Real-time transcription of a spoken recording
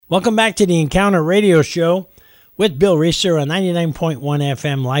Welcome back to the Encounter Radio Show with Bill Reeser on 99.1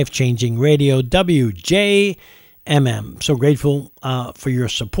 FM Life-Changing Radio, WJMM. So grateful for your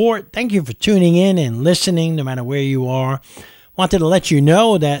support. Thank you for tuning in and listening, no matter where you are. Wanted to let you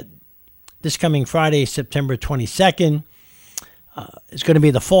know that this coming Friday, September 22nd, is going to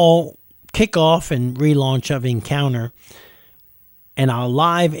be the fall kickoff and relaunch of Encounter and our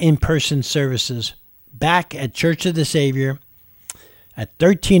live in-person services back at Church of the Savior at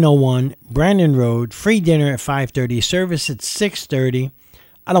 1301 Brandon Road. Free dinner at 5:30, service at 6:30.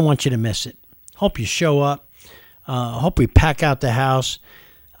 I don't want you to miss it. Hope you show up. Hope we pack out the house.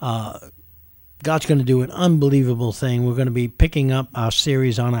 God's going to do an unbelievable thing. We're going to be picking up our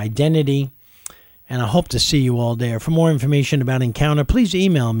series on identity, and I hope to see you all there. For more information about Encounter, please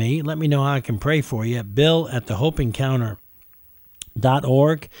email me. Let me know how I can pray for you at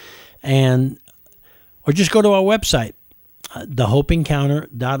bill@thehopeencounter.org, or just go to our website,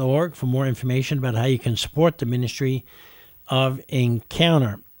 thehopeencounter.org, for more information about how you can support the ministry of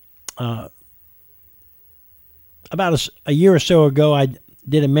Encounter. About a year or so ago, I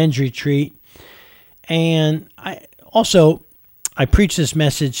did a men's retreat, and I preached this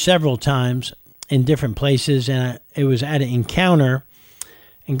message several times in different places, and it was at an Encounter,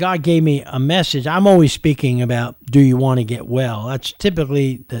 and God gave me a message. I'm always speaking about, do you want to get well? That's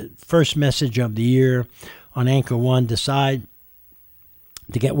typically the first message of the year on Anchor One. Decide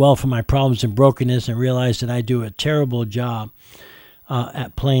to get well from my problems and brokenness, and realize that I do a terrible job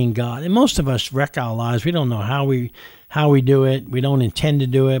at playing God. And most of us wreck our lives. We don't know how we do it. We don't intend to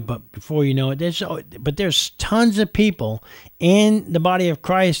do it, but before you know it, there's tons of people in the body of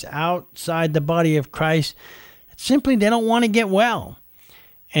Christ, outside the body of Christ, simply they don't want to get well.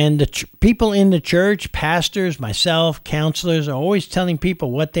 And the people in the church, pastors, myself, counselors, are always telling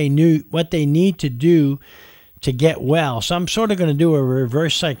people what they need to do to get well. So I'm sort of going to do a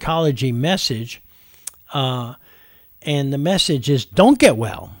reverse psychology message. And the message is, don't get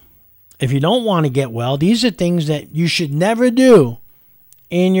well. If you don't want to get well, these are things that you should never do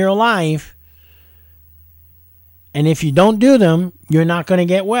in your life. And if you don't do them, you're not going to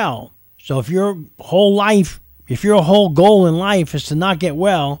get well. So if your whole goal in life is to not get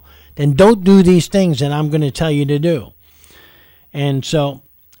well, then don't do these things that I'm going to tell you to do. And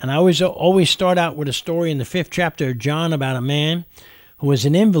I always start out with a story in the 5th chapter of John about a man who was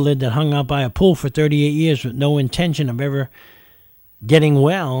an invalid that hung out by a pool for 38 years with no intention of ever getting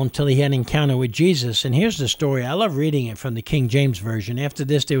well until he had an encounter with Jesus. And here's the story. I love reading it from the King James Version. After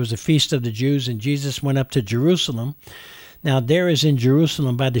this, there was a feast of the Jews, and Jesus went up to Jerusalem. Now there is in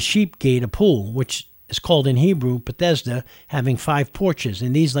Jerusalem by the sheep gate a pool, which is called in Hebrew Bethesda, having 5 porches.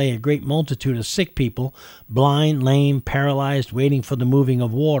 In these lay a great multitude of sick people, blind, lame, paralyzed, waiting for the moving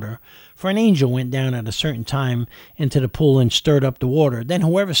of water. For an angel went down at a certain time into the pool and stirred up the water. Then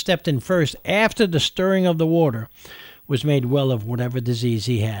whoever stepped in first after the stirring of the water was made well of whatever disease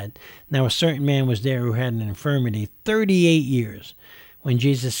he had. Now a certain man was there who had an infirmity 38 years. When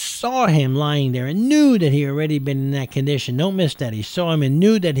Jesus saw him lying there and knew that he had already been in that condition, don't miss that, he saw him and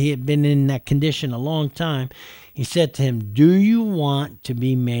knew that he had been in that condition a long time, he said to him, "Do you want to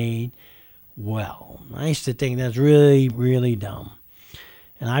be made well?" I used to think that's really, really dumb.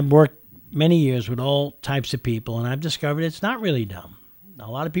 And I've worked many years with all types of people, and I've discovered it's not really dumb.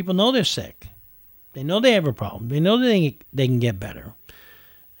 A lot of people know they're sick. They know they have a problem. They know they can get better.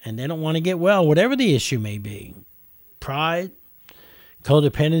 And they don't want to get well, whatever the issue may be. Pride,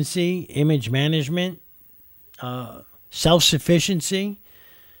 codependency, image management, self-sufficiency.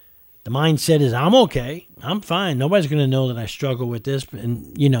 The mindset is, I'm okay. I'm fine. Nobody's going to know that I struggle with this.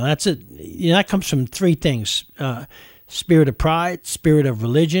 And, that's it. That comes from 3 things. Spirit of pride, spirit of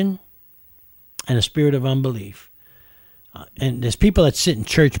religion, and a spirit of unbelief. And there's people that sit in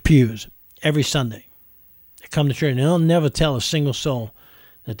church pews every Sunday. They come to church and they'll never tell a single soul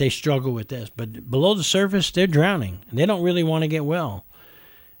that they struggle with this. But below the surface, they're drowning. And they don't really want to get well.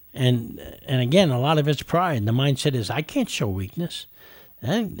 And again, a lot of it's pride. The mindset is, I can't show weakness.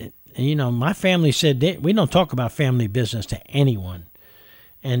 And my family said we don't talk about family business to anyone.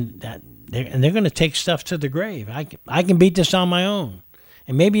 And they're going to take stuff to the grave. I can beat this on my own.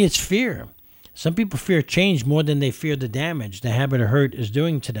 And maybe it's fear. Some people fear change more than they fear the damage the habit or hurt is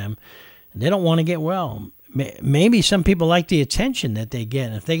doing to them. And they don't want to get well. Maybe some people like the attention that they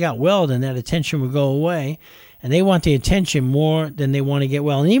get. If they got well, then that attention would go away. And they want the attention more than they want to get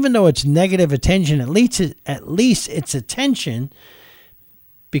well. And even though it's negative attention, at least it's attention,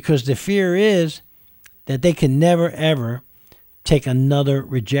 because the fear is that they can never, ever take another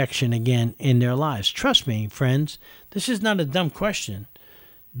rejection again in their lives. Trust me, friends, this is not a dumb question.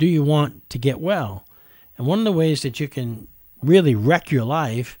 Do you want to get well? And one of the ways that you can really wreck your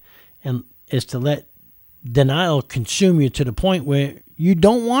life and is to let denial consume you to the point where you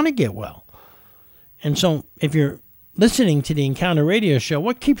don't want to get well. And so if you're listening to the Encounter Radio Show,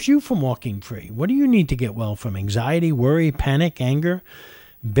 what keeps you from walking free? What do you need to get well from? Anxiety, worry, panic, anger,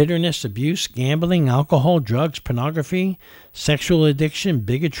 bitterness, abuse, gambling, alcohol, drugs, pornography, sexual addiction,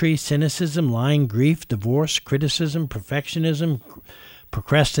 bigotry, cynicism, lying, grief, divorce, criticism, perfectionism,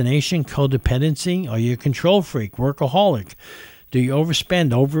 procrastination, codependency? Are you a control freak, workaholic? Do you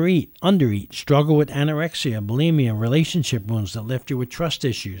overspend, overeat, undereat, struggle with anorexia, bulimia, relationship wounds that left you with trust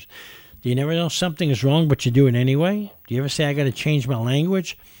issues? Do you never know something is wrong, but you do it anyway? Do you ever say, I got to change my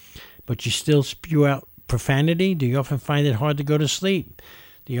language, but you still spew out profanity? Do you often find it hard to go to sleep?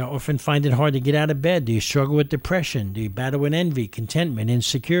 Do you often find it hard to get out of bed? Do you struggle with depression? Do you battle with envy, contentment,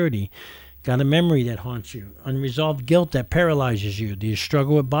 insecurity? Got a memory that haunts you? Unresolved guilt that paralyzes you? Do you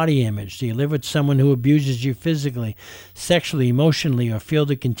struggle with body image? Do you live with someone who abuses you physically, sexually, emotionally, or feel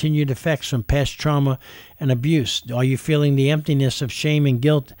the continued effects from past trauma and abuse? Are you feeling the emptiness of shame and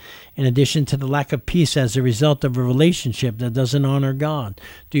guilt in addition to the lack of peace as a result of a relationship that doesn't honor God?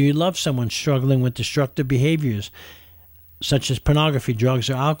 Do you love someone struggling with destructive behaviors such as pornography, drugs,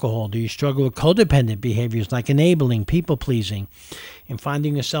 or alcohol? Do you struggle with codependent behaviors like enabling, people-pleasing, and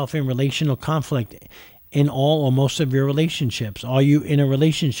finding yourself in relational conflict in all or most of your relationships? Are you in a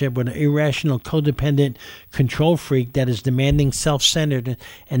relationship with an irrational, codependent control freak that is demanding, self-centered,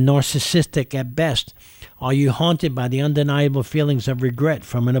 and narcissistic at best? Are you haunted by the undeniable feelings of regret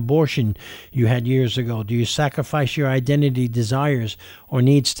from an abortion you had years ago? Do you sacrifice your identity, desires, or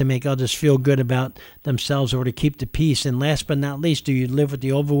needs to make others feel good about themselves or to keep the peace? And last but not least, do you live with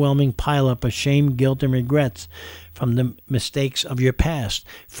the overwhelming pileup of shame, guilt, and regrets from the mistakes of your past?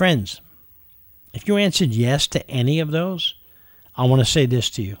 Friends, if you answered yes to any of those, I want to say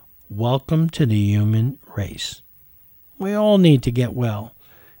this to you. Welcome to the human race. We all need to get well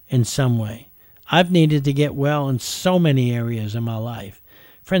in some way. I've needed to get well in so many areas in my life.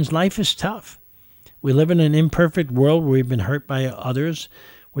 Friends, life is tough. We live in an imperfect world where we've been hurt by others.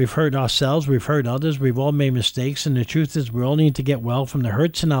 We've hurt ourselves. We've hurt others. We've all made mistakes. And the truth is we all need to get well from the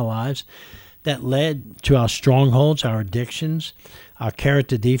hurts in our lives that led to our strongholds, our addictions, our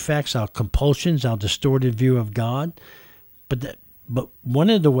character defects, our compulsions, our distorted view of God. But one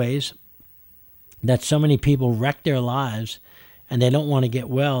of the ways that so many people wreck their lives and they don't want to get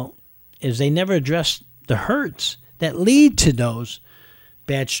well is they never address the hurts that lead to those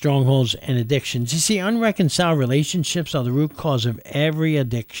bad strongholds and addictions. You see, unreconciled relationships are the root cause of every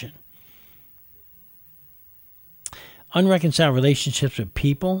addiction. Unreconciled relationships with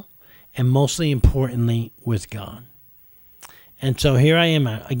people, and mostly importantly, with God. And so here I am.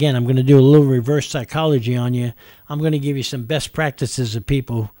 Again, I'm going to do a little reverse psychology on you. I'm going to give you some best practices of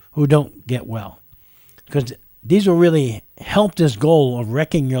people who don't get well, because these will really help this goal of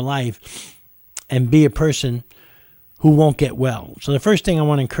wrecking your life and be a person who won't get well. So the first thing I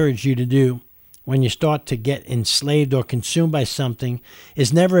want to encourage you to do when you start to get enslaved or consumed by something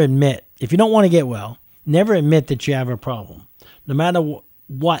is never admit, if you don't want to get well, never admit that you have a problem. No matter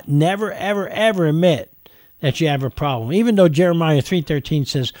what, never, ever, ever admit that you have a problem. Even though Jeremiah 3:13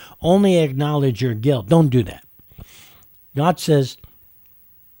 says, only acknowledge your guilt. Don't do that. God says,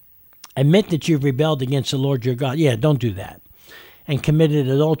 admit that you've rebelled against the Lord your God. Yeah, don't do that. And committed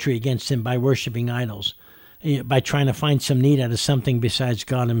adultery against him by worshiping idols, by trying to find some need out of something besides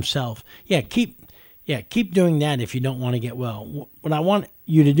God himself. Keep doing that if you don't want to get well. What I want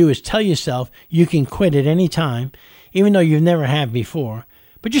you to do is tell yourself you can quit at any time, even though you've never have before.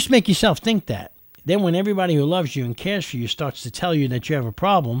 But just make yourself think that. Then when everybody who loves you and cares for you starts to tell you that you have a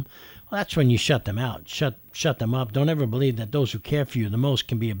problem, well, that's when you shut them out. Shut them up. Don't ever believe that those who care for you the most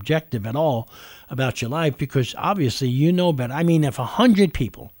can be objective at all about your life, because obviously you know better. I mean, if 100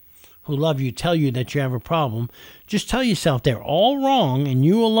 people who love you tell you that you have a problem, just tell yourself they're all wrong and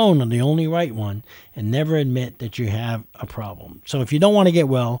you alone are the only right one, and never admit that you have a problem. So if you don't want to get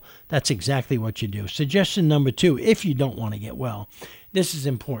well, that's exactly what you do. Suggestion number 2, if you don't want to get well, this is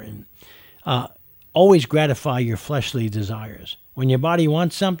important. Always gratify your fleshly desires. When your body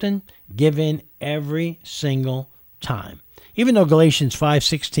wants something, give in every single time. Even though Galatians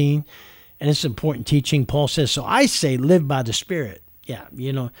 5:16, and it's important teaching, Paul says, so I say live by the Spirit.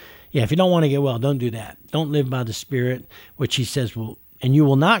 If you don't want to get well, don't do that. Don't live by the Spirit, which he says and you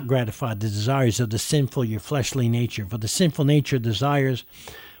will not gratify the desires of the sinful, your fleshly nature. For the sinful nature desires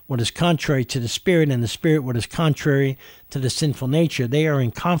what is contrary to the Spirit, and the Spirit what is contrary to the sinful nature. They are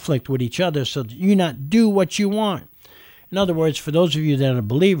in conflict with each other, so that you not do what you want. In other words, for those of you that are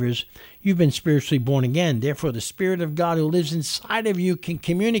believers, you've been spiritually born again. Therefore, the Spirit of God who lives inside of you can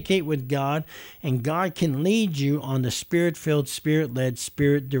communicate with God, and God can lead you on the Spirit-filled, Spirit-led,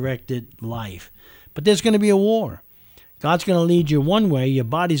 Spirit-directed life. But there's going to be a war. God's going to lead you one way. Your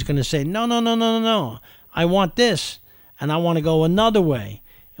body's going to say, no, no, no, no, no, no. I want this, and I want to go another way.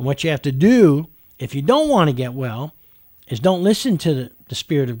 And what you have to do, if you don't want to get well, is don't listen to the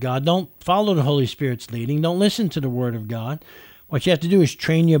Spirit of God. Don't follow the Holy Spirit's leading. Don't listen to the Word of God. What you have to do is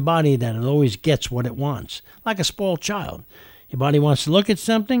train your body that it always gets what it wants, like a spoiled child. Your body wants to look at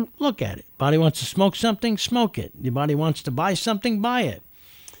something, look at it. Your body wants to smoke something, smoke it. Your body wants to buy something, buy it.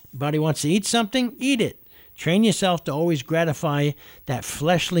 Your body wants to eat something, eat it. Train yourself to always gratify that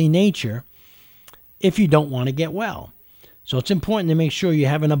fleshly nature if you don't want to get well. So it's important to make sure you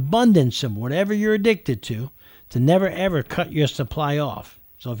have an abundance of whatever you're addicted to never ever cut your supply off.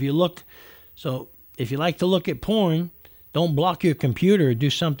 So if you like to look at porn, don't block your computer or do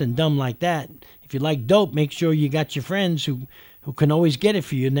something dumb like that. If you like dope, make sure you got your friends who can always get it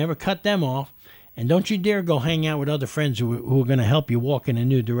for you. Never cut them off. And don't you dare go hang out with other friends who are going to help you walk in a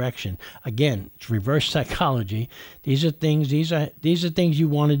new direction. Again, it's reverse psychology. These are things you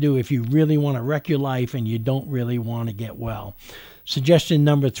want to do if you really want to wreck your life and you don't really want to get well. Suggestion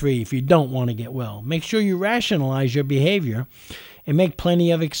number 3, if you don't want to get well, make sure you rationalize your behavior and make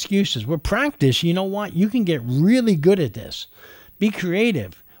plenty of excuses. With practice, you know what? You can get really good at this. Be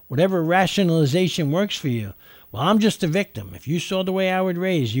creative. Whatever rationalization works for you. Well, I'm just a victim. If you saw the way I would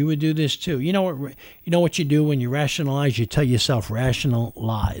raise, you would do this too. You know what you do when you rationalize? You tell yourself rational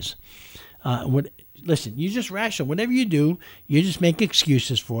lies. Listen, you just rational. Whatever you do, you just make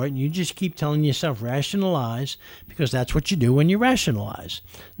excuses for it, and you just keep telling yourself rational lies because that's what you do when you rationalize.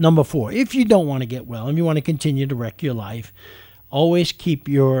 Number 4, if you don't want to get well and you want to continue to wreck your life, always keep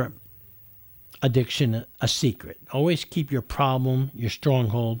your addiction a secret. Always keep your problem, your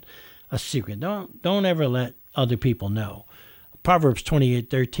stronghold, a secret. Don't ever let other people know. Proverbs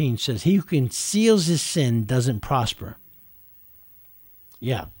 28:13 says, "He who conceals his sin doesn't prosper."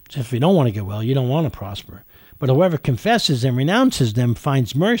 Yeah, so if you don't want to get well, you don't want to prosper. But whoever confesses and renounces them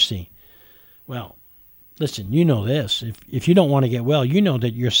finds mercy. Well, listen, you know this. If you don't want to get well, you know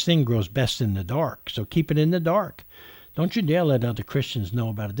that your sin grows best in the dark. So keep it in the dark. Don't you dare let other Christians know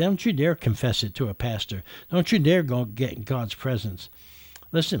about it. Don't you dare confess it to a pastor. Don't you dare go get in God's presence.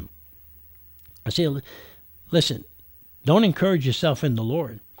 Listen, don't encourage yourself in the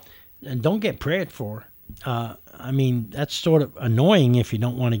Lord. And don't get prayed for. That's sort of annoying if you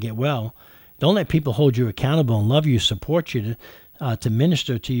don't want to get well. Don't let people hold you accountable and love you, support you to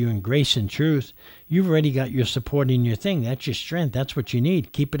minister to you in grace and truth. You've already got your support in your thing. That's your strength. That's what you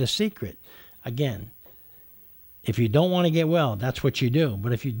need. Keep it a secret. Again, if you don't want to get well, that's what you do.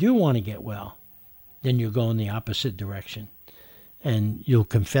 But if you do want to get well, then you go in the opposite direction. And you'll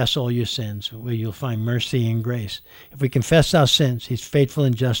confess all your sins, where you'll find mercy and grace. If we confess our sins, he's faithful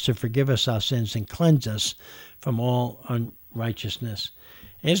and just to forgive us our sins and cleanse us from all unrighteousness.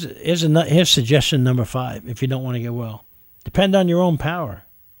 Here's suggestion number 5, if you don't want to get well. Depend on your own power,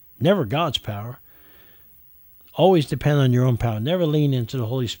 never God's power. Always depend on your own power. Never lean into the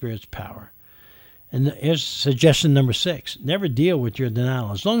Holy Spirit's power. And here's suggestion number 6. Never deal with your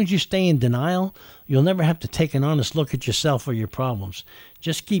denial. As long as you stay in denial, you'll never have to take an honest look at yourself or your problems.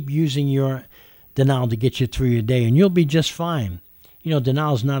 Just keep using your denial to get you through your day, and you'll be just fine.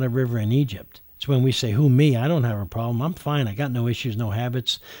 Denial is not a river in Egypt. It's when we say, who, me? I don't have a problem. I'm fine. I got no issues, no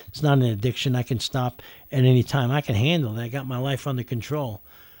habits. It's not an addiction. I can stop at any time. I can handle it. I got my life under control.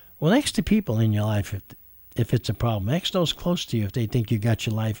 Well, next to people in your life, if it's a problem. Next those close to you if they think you got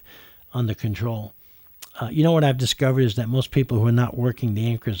your life under control. What I've discovered is that most people who are not working the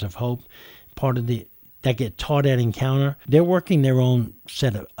anchors of hope, that get taught at Encounter, they're working their own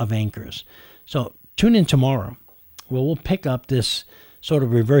set of anchors. So tune in tomorrow where we'll pick up this sort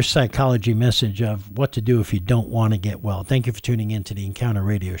of reverse psychology message of what to do if you don't want to get well. Thank you for tuning in to the Encounter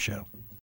Radio Show.